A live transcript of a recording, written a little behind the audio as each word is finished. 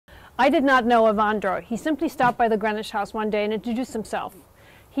I did not know Evandro. He simply stopped by the Greenwich house one day and introduced himself.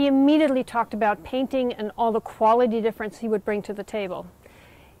 He immediately talked about painting and all the quality difference he would bring to the table.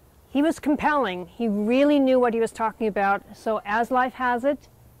 He was compelling. He really knew what he was talking about. So as life has it,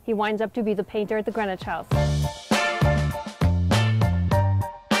 he winds up to be the painter at the Greenwich house.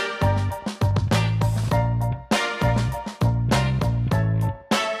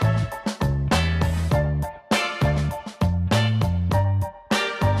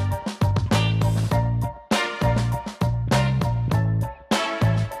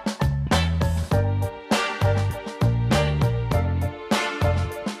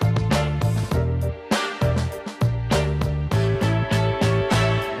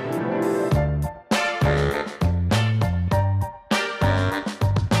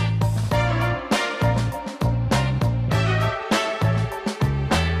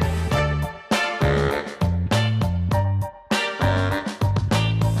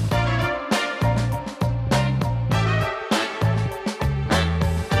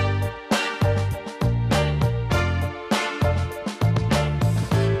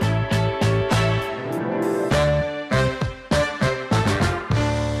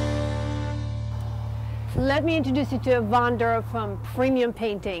 Let me introduce you to Evandro from Premium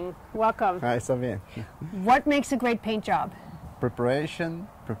Painting. Welcome. Hi, Sabine. What makes a great paint job? Preparation,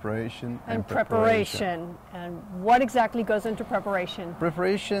 preparation, and preparation. And what exactly goes into preparation?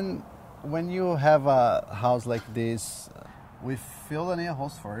 Preparation, when you have a house like this, we fill the nail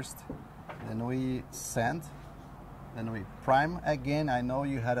holes first, then we sand, then we prime again. I know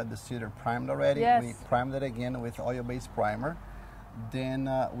you had the cedar primed already. Yes. We primed it again with oil-based primer. Then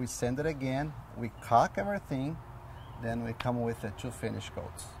we sand it again, we caulk everything, then we come with the 2 finish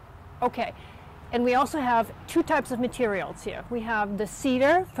coats. Okay, and we also have 2 types of materials here. We have the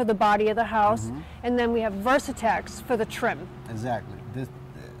cedar for the body of the house, and then we have Versatex for the trim. Exactly.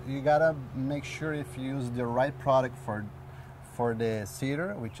 You gotta make sure if you use the right product for the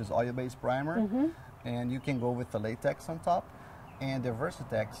cedar, which is oil-based primer, and you can go with the latex on top. And the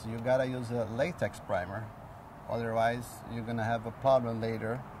Versatex, you gotta use a latex primer. Otherwise, you're going to have a problem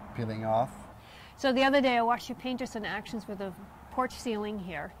later peeling off. So the other day I watched you paint us in actions with a porch ceiling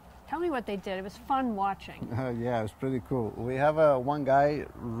here. Tell me what they did. It was fun watching. Yeah, it was pretty cool. We have one guy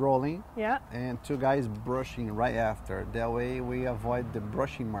rolling and 2 guys brushing right after. That way we avoid the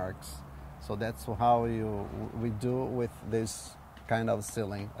brushing marks. So that's how we do with this kind of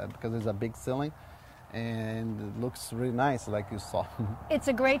ceiling because it's a big ceiling. And it looks really nice, like you saw. It's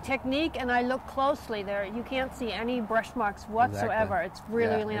a great technique, and I look closely there. You can't see any brush marks whatsoever. Exactly. It's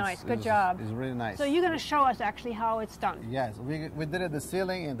really nice. Good job. It's really nice. So you're going to show us actually how it's done. Yes, we did it the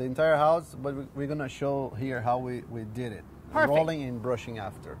ceiling and the entire house, but we're going to show here how we did it. Perfect. Rolling and brushing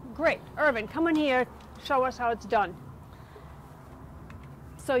after. Great. Irvin, come in here. Show us how it's done.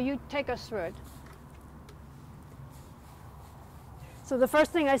 So you take us through it. So the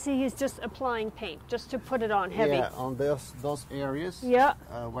first thing I see is just applying paint, just to put it on heavy. Yeah, on those areas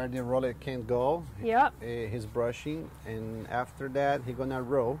where the roller can't go. Yeah. He's brushing, and after that, he's gonna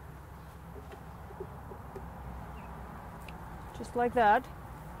roll. Just like that.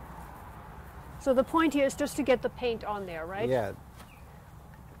 So the point here is just to get the paint on there, right? Yeah.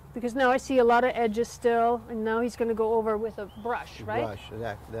 Because now I see a lot of edges still, and now he's gonna go over with a brush, right? Brush,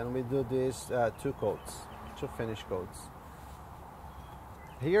 exactly. Then we do these 2 coats, 2 finish coats.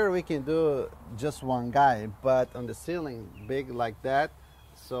 Here we can do just 1 guy, but on the ceiling, big like that,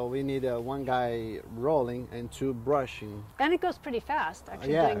 so we need 1 guy rolling and 2 brushing. And it goes pretty fast,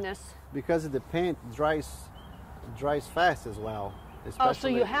 actually, doing this. Because the paint dries fast as well. Oh, so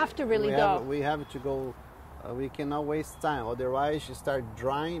you have to really go. We have to go, we cannot waste time, otherwise you start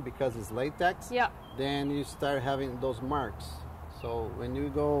drying because it's latex, then you start having those marks. So when you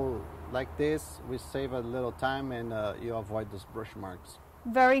go like this, we save a little time and you avoid those brush marks.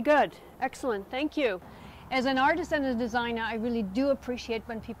 Very good. Excellent. Thank you. As an artist and a designer, I really do appreciate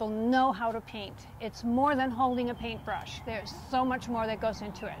when people know how to paint. It's more than holding a paintbrush. There's so much more that goes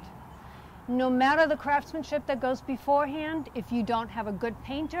into it. No matter the craftsmanship that goes beforehand, if you don't have a good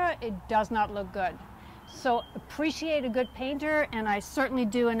painter, it does not look good. So appreciate a good painter, and I certainly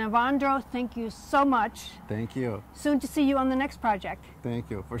do. And Evandro, thank you so much. Thank you. Soon to see you on the next project.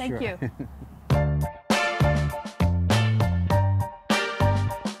 Thank you, for sure. Thank you.